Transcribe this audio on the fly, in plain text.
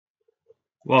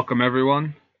Welcome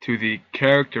everyone to the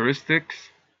Characteristics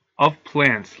of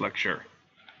Plants lecture.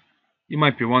 You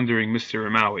might be wondering, Mr.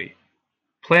 Ramawi,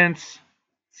 plants?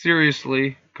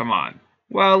 Seriously? Come on.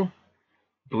 Well,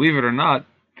 believe it or not,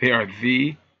 they are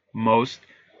the most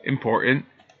important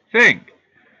thing.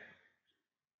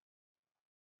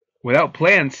 Without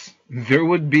plants, there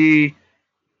would be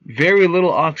very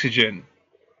little oxygen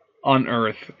on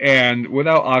Earth, and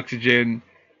without oxygen,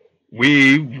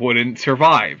 we wouldn't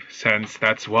survive, since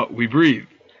that's what we breathe.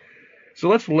 So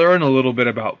let's learn a little bit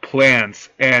about plants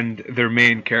and their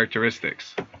main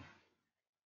characteristics.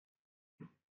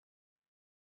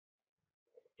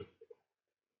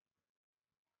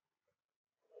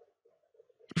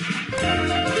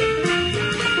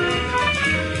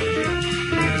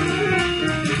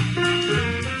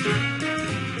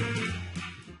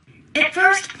 At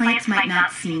first, plants might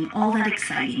not seem all that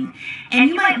exciting, and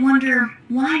you might wonder,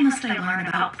 why must I learn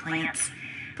about plants?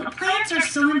 But plants are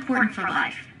so important for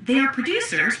life. They are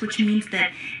producers, which means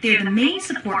that they are the main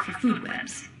support for food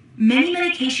webs. Many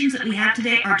medications that we have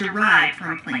today are derived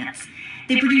from plants.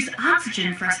 They produce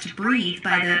oxygen for us to breathe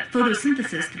by the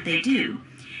photosynthesis that they do.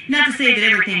 Not to say that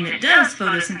everything that does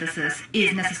photosynthesis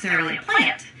is necessarily a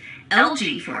plant.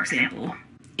 Algae, for example,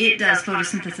 it does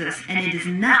photosynthesis and it is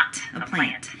not a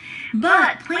plant.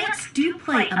 But plants do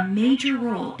play a major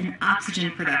role in oxygen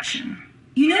production.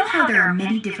 You know how there are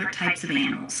many different types of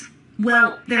animals?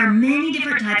 Well, there are many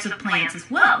different types of plants as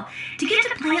well. To get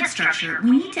to plant structure,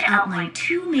 we need to outline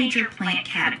two major plant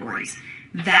categories: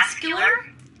 vascular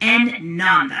and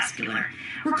non-vascular.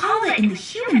 Recall that in the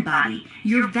human body,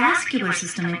 your vascular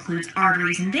system includes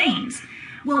arteries and veins.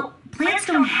 Well, plants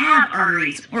don't have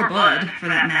arteries, or blood for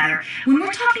that matter. When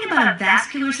we're talking about a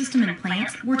vascular system in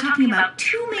plants, we're talking about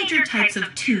two major types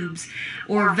of tubes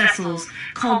or vessels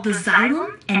called the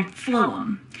xylem and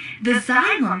phloem. The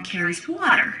xylem carries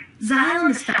water. Xylem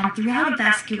is found throughout a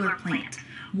vascular plant.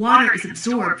 Water is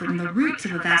absorbed from the roots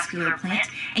of a vascular plant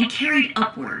and carried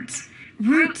upwards.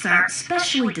 Roots are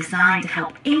specially designed to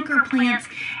help anchor plants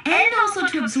and also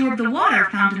to absorb the water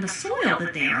found in the soil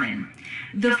that they are in.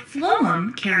 The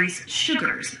phloem carries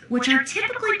sugars, which are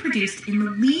typically produced in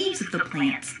the leaves of the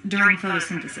plants during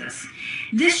photosynthesis.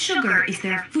 This sugar is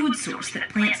their food source that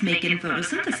plants make in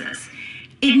photosynthesis.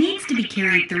 It needs to be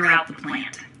carried throughout the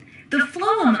plant. The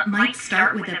phloem might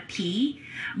start with a P,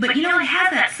 but it has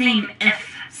that same F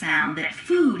sound that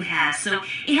food has, so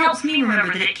it helps me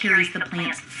remember that it carries the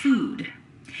plant's food.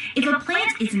 If a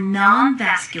plant is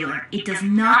non-vascular, it does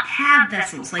not have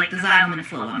vessels like the xylem and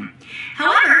phloem.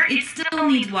 However, it still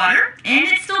needs water, and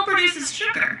it still produces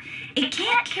sugar. It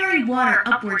can't carry water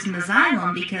upwards in the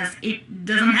xylem because it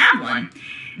doesn't have one.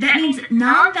 That means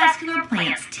non-vascular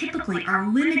plants typically are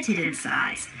limited in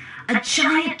size. A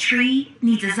giant tree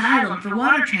needs a xylem for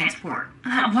water transport.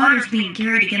 Water's being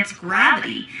carried against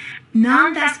gravity.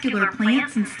 Non-vascular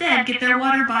plants instead get their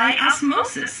water by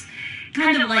osmosis,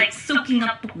 kind of like soaking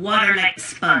up water like a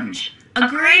sponge. A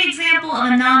great example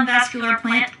of a non-vascular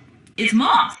plant is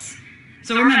moss.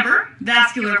 So remember,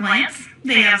 vascular plants,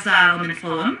 they have xylem and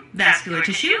phloem, vascular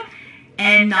tissue,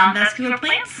 and non-vascular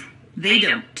plants, they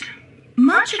don't.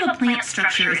 Much of a plant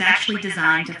structure is actually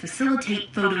designed to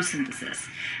facilitate photosynthesis.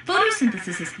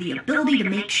 Photosynthesis is the ability to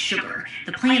make sugar,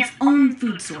 the plant's own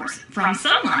food source, from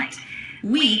sunlight.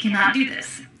 We cannot do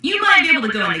this. You might be able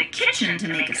to go in the kitchen to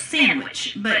make a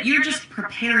sandwich, but you're just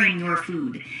preparing your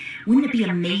food. Wouldn't it be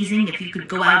amazing if you could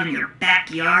go out in your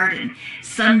backyard and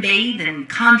sunbathe and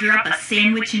conjure up a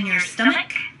sandwich in your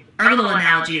stomach? Our little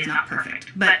analogy is not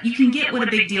perfect, but you can get what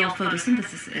a big deal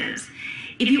photosynthesis is.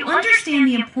 If you understand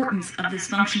the importance of this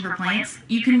function for plants,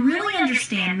 you can really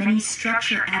understand many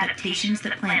structure adaptations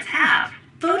that plants have.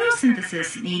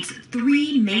 Photosynthesis needs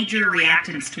three major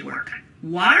reactants to work: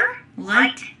 water,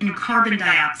 light, and carbon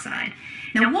dioxide.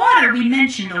 Now water, we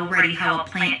mentioned already how a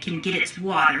plant can get its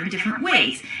water in different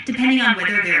ways, depending on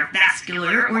whether they're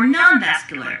vascular or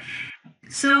non-vascular.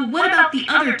 So what about the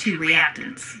other two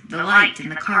reactants, the light and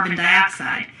the carbon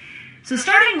dioxide? So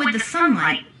starting with the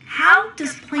sunlight, how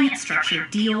does plant structure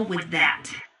deal with that?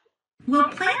 Well,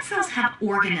 plant cells have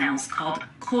organelles called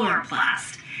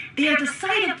chloroplasts. They are the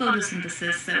site of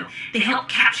photosynthesis, so they help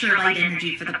capture light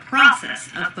energy for the process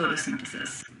of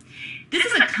photosynthesis. This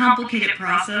is a complicated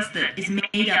process that is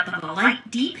made up of a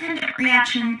light-dependent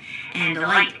reaction and a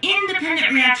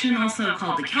light-independent reaction, also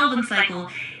called the Kelvin cycle.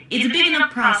 It's a big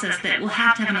enough process that we'll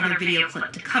have to have another video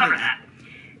clip to cover that.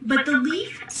 But the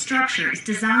leaf structure is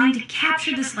designed to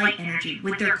capture this light energy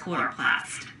with their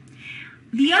chloroplast.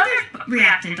 The other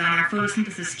reactant on our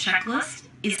photosynthesis checklist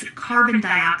is carbon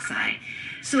dioxide.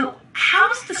 So how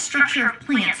does the structure of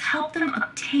plants help them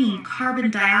obtain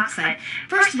carbon dioxide?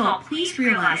 First of all, please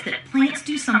realize that plants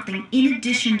do something in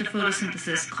addition to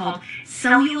photosynthesis called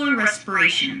cellular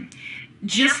respiration,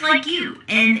 just like you,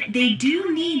 and they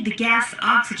do need the gas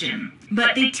oxygen,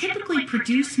 but they typically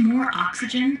produce more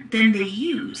oxygen than they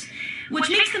use, which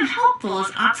makes them helpful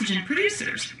as oxygen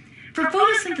producers. For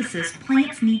photosynthesis,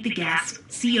 plants need the gas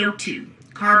CO2,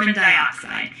 carbon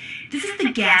dioxide. This is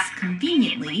the gas,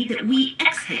 conveniently, that we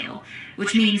exhale,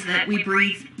 which means that we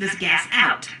breathe this gas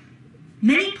out.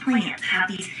 Many plants have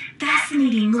these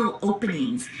fascinating little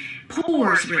openings,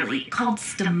 pores really, called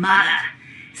stomata.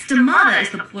 Stomata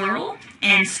is the plural,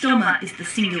 and stoma is the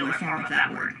singular form of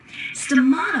that word.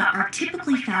 Stomata are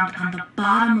typically found on the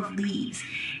bottom of leaves,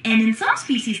 and in some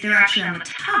species they're actually on the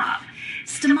top.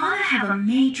 Stomata have a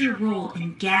major role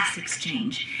in gas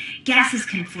exchange. Gases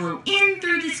can flow in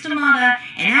through the stomata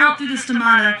and out through the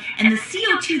stomata, and the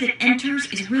CO2 that enters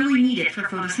is really needed for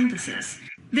photosynthesis.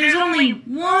 There's only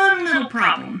one little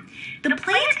problem. The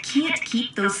plant can't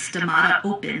keep those stomata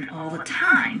open all the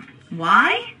time.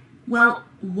 Why? Well,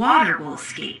 water will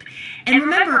escape. And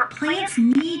remember, plants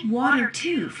need water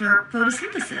too for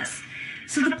photosynthesis.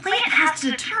 So the plant has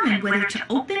to determine whether to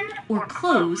open or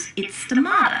close its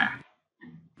stomata.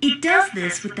 It does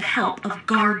this with the help of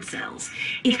guard cells.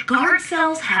 If guard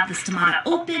cells have the stomata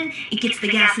open, it gets the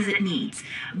gases it needs,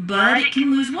 but it can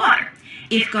lose water.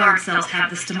 If guard cells have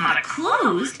the stomata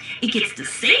closed, it gets to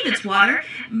save its water,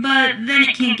 but then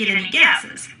it can't get any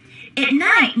gases. At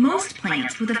night, most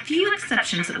plants, with a few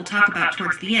exceptions that we'll talk about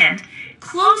towards the end,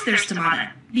 close their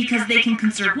stomata because they can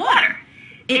conserve water.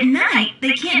 At night,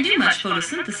 they can't do much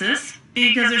photosynthesis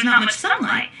because there's not much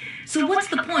sunlight. So what's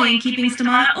the point in keeping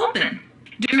stomata open?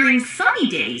 During sunny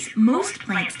days, most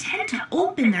plants tend to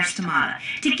open their stomata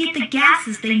to get the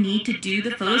gases they need to do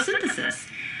the photosynthesis.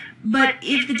 But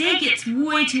if the day gets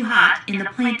way too hot and the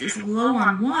plant is low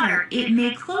on water, it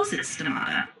may close its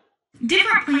stomata.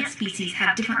 Different plant species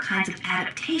have different kinds of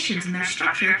adaptations in their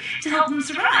structure to help them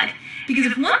survive. Because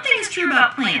if one thing is true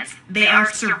about plants, they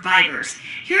are survivors.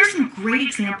 Here are some great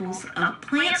examples of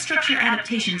plant structure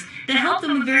adaptations that help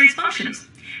them with various functions.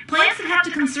 Plants that have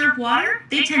to conserve water,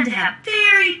 they tend to have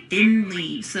very thin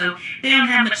leaves, so they don't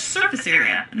have much surface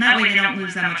area, and that way they don't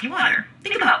lose that much water.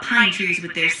 Think about pine trees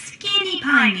with their skinny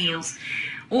pine needles.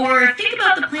 Or think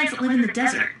about the plants that live in the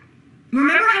desert.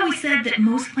 Remember how we said that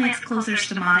most plants close their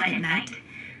stomata at night?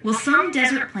 Well, some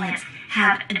desert plants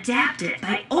have adapted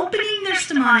by opening their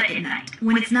stomata at night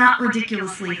when it's not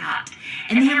ridiculously hot.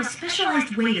 And they have a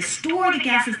specialized way to store the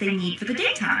gases they need for the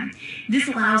daytime. This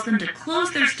allows them to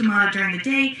close their stomata during the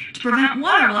day to prevent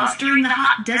water loss during the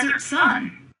hot desert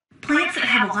sun. Plants that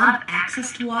have a lot of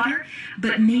access to water,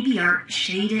 but maybe are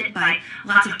shaded by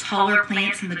lots of taller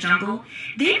plants in the jungle,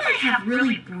 they might have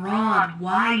really broad,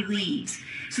 wide leaves,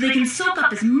 so they can soak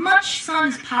up as much sun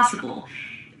as possible.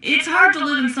 It's hard to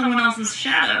live in someone else's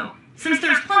shadow. Since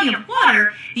there's plenty of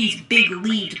water, these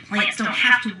big-leaved plants don't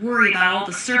have to worry about all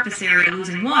the surface area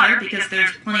losing water because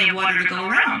there's plenty of water to go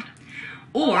around.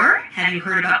 Or, have you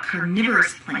heard about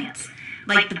carnivorous plants,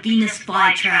 like the Venus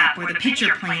flytrap or the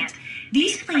pitcher plant?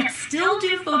 These plants still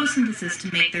do photosynthesis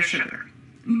to make their sugar.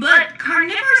 But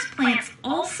carnivorous plants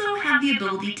also have the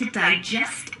ability to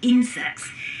digest insects,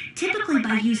 typically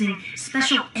by using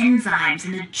special enzymes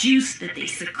in a juice that they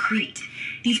secrete.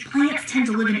 These plants tend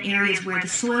to live in areas where the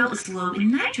soil is low in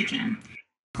nitrogen.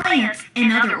 Plants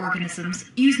and other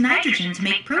organisms use nitrogen to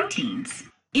make proteins.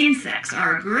 Insects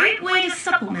are a great way to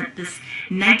supplement this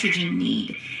nitrogen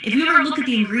need. If you ever look at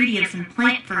the ingredients in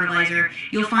plant fertilizer,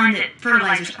 you'll find that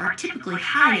fertilizers are typically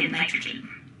high in nitrogen.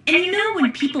 And you know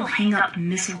when people hang up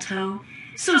mistletoe?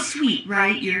 So sweet,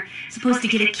 right? You're supposed to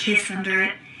get a kiss under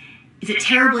it. Is it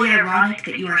terribly ironic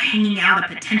that you are hanging out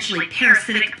a potentially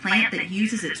parasitic plant that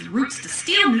uses its roots to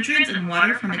steal nutrients and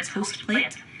water from its host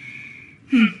plant?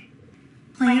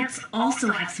 Plants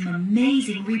also have some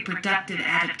amazing reproductive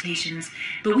adaptations,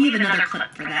 but we have another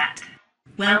clip for that.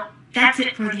 Well, that's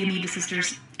it for the Amoeba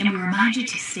Sisters, and we remind you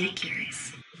to stay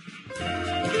curious.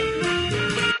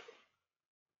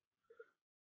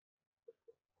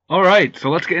 Alright, so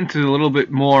let's get into a little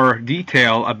bit more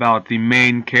detail about the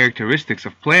main characteristics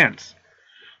of plants.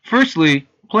 Firstly,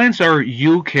 plants are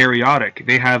eukaryotic.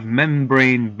 They have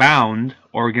membrane-bound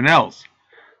organelles.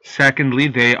 Secondly,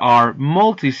 they are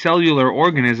multicellular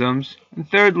organisms. And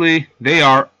thirdly, they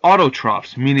are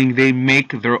autotrophs, meaning they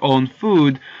make their own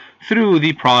food through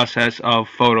the process of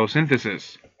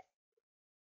photosynthesis.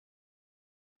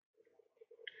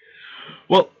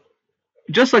 Well,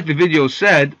 just like the video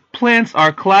said, plants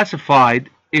are classified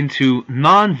into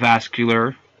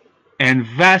non-vascular and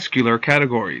vascular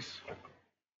categories.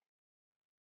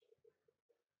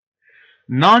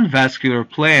 Non-vascular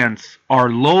plants are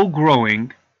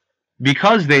low-growing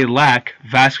because they lack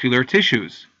vascular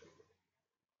tissues.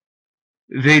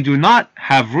 They do not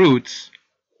have roots,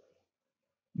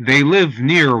 they live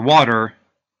near water,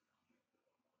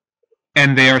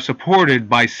 and they are supported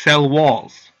by cell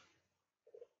walls.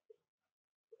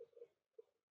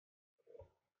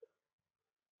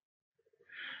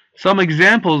 Some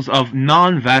examples of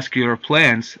non-vascular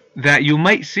plants that you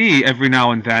might see every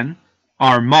now and then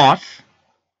are moss,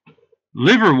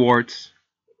 liverworts,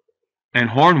 and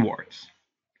hornworts.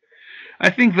 I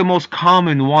think the most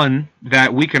common one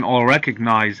that we can all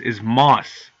recognize is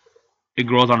moss. It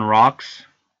grows on rocks,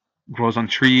 grows on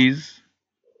trees,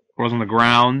 grows on the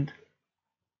ground.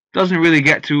 Doesn't really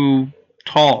get too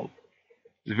tall.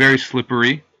 It's very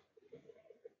slippery.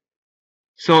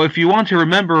 So if you want to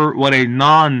remember what a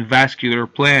non-vascular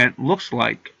plant looks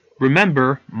like,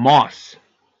 remember moss.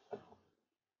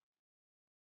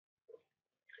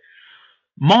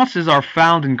 Mosses are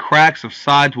found in cracks of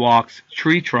sidewalks,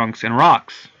 tree trunks, and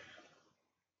rocks.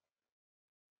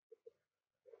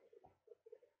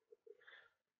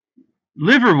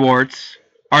 Liverworts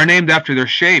are named after their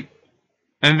shape,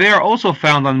 and they are also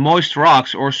found on moist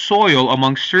rocks or soil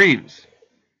among streams.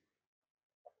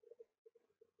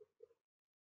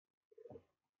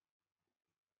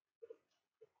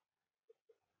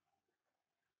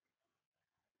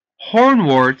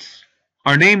 Hornworts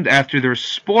are named after their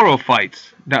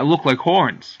sporophytes that look like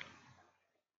horns,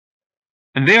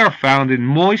 and they are found in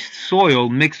moist soil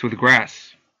mixed with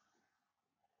grass.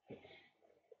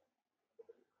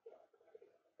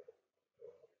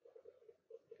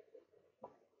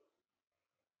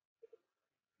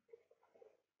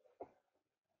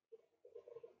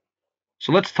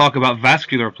 So let's talk about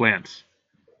vascular plants.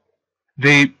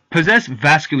 They possess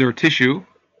vascular tissue,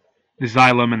 the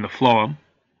xylem and the phloem.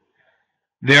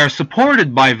 They are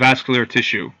supported by vascular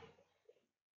tissue,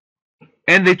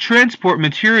 and they transport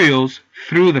materials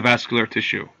through the vascular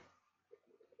tissue.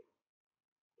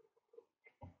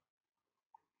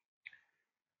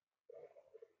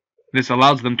 This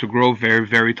allows them to grow very,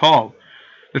 very tall.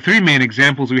 The three main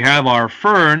examples we have are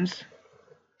ferns,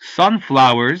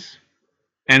 sunflowers,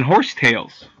 and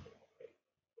horsetails.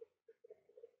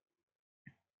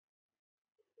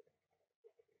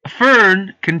 A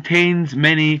fern contains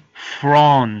many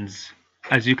fronds,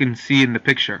 as you can see in the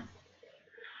picture,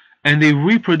 and they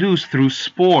reproduce through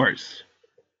spores,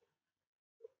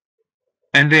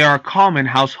 and they are a common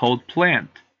household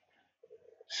plant.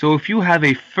 So if you have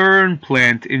a fern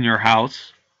plant in your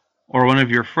house, or one of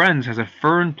your friends has a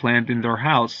fern plant in their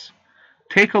house,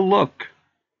 take a look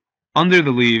under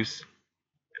the leaves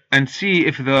and see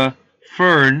if the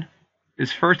fern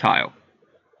is fertile.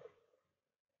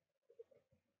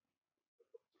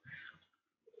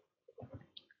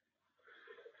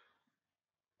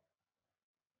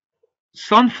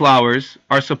 Sunflowers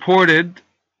are supported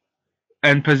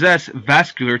and possess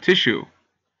vascular tissue,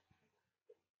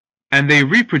 and they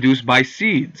reproduce by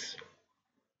seeds.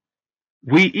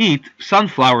 We eat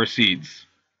sunflower seeds.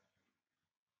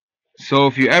 So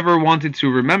if you ever wanted to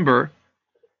remember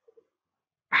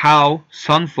how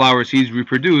sunflower seeds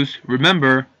reproduce,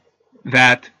 remember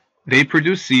that they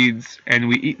produce seeds and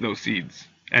we eat those seeds,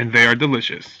 and they are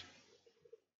delicious.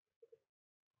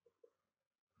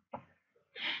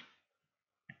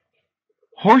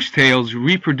 Horsetails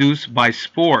reproduce by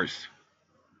spores.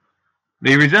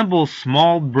 They resemble a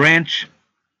small branch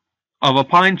of a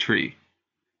pine tree,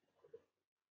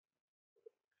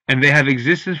 and they have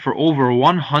existed for over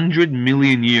 100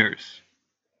 million years.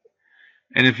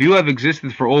 And if you have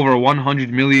existed for over 100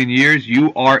 million years,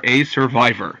 you are a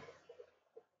survivor.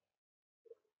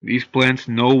 These plants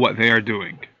know what they are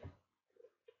doing.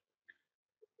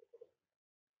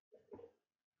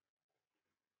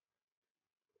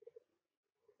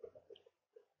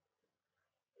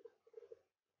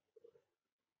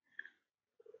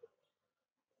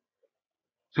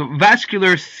 So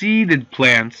vascular seeded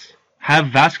plants have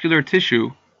vascular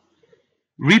tissue,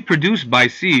 reproduce by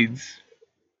seeds,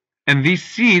 and these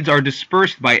seeds are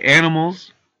dispersed by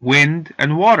animals, wind,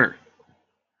 and water.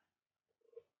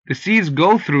 The seeds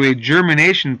go through a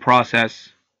germination process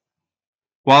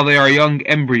while they are a young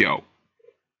embryo.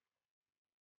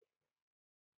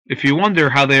 If you wonder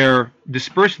how they are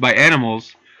dispersed by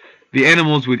animals, the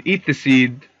animals would eat the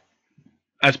seed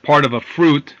as part of a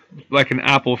fruit, like an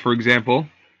apple, for example,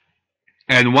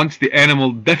 and once the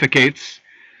animal defecates,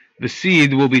 the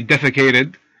seed will be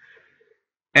defecated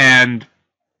and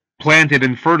planted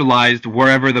and fertilized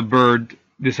wherever the bird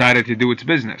decided to do its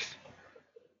business.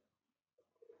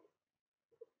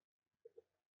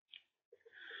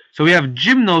 So we have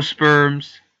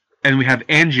gymnosperms and we have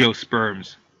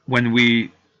angiosperms when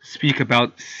we speak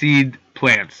about seed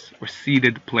plants or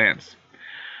seeded plants.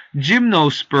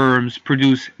 Gymnosperms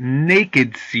produce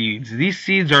naked seeds. These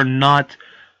seeds are not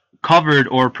covered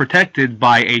or protected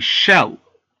by a shell,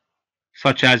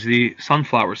 such as the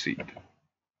sunflower seed.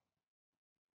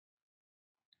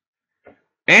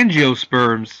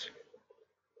 Angiosperms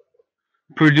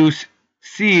produce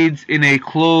seeds in a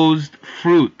closed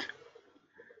fruit.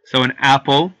 So an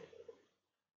apple,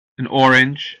 an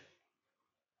orange,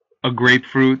 a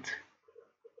grapefruit,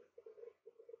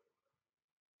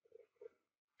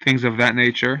 things of that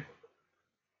nature.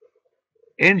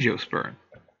 Angiosperm.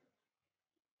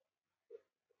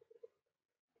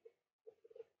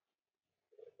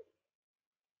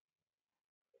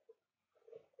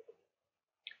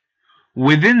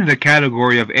 Within the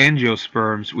category of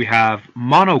angiosperms, we have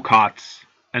monocots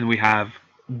and we have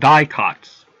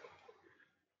dicots.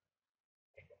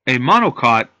 A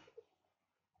monocot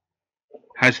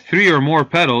has 3 or more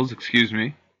petals,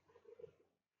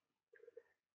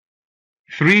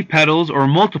 3 petals or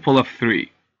multiple of 3.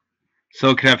 So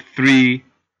it could have 3,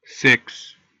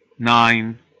 6,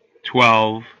 9,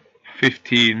 12,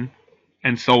 15,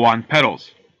 and so on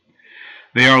petals.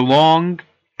 They are long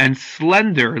and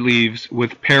slender leaves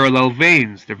with parallel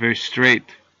veins. They're very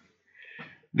straight.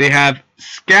 They have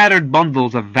scattered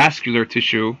bundles of vascular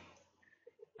tissue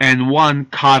and 1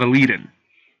 cotyledon.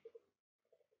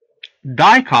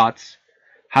 Dicots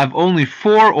have only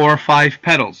 4 or 5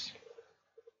 petals,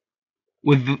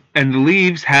 and the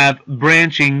leaves have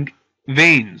branching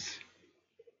veins.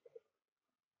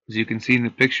 As you can see in the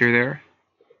picture there,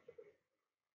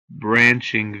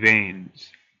 branching veins.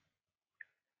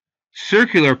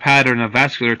 Circular pattern of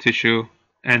vascular tissue,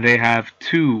 and they have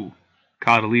 2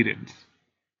 cotyledons.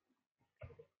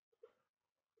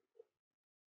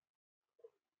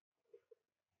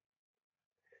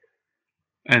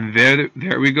 And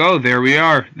there we go. There we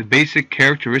are. The basic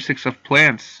characteristics of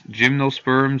plants: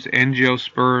 gymnosperms,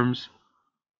 angiosperms,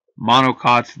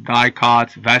 monocots,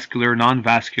 dicots, vascular,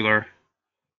 non-vascular.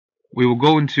 We will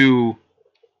go into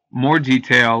more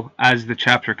detail as the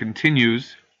chapter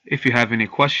continues. If you have any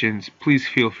questions, please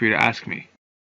feel free to ask me.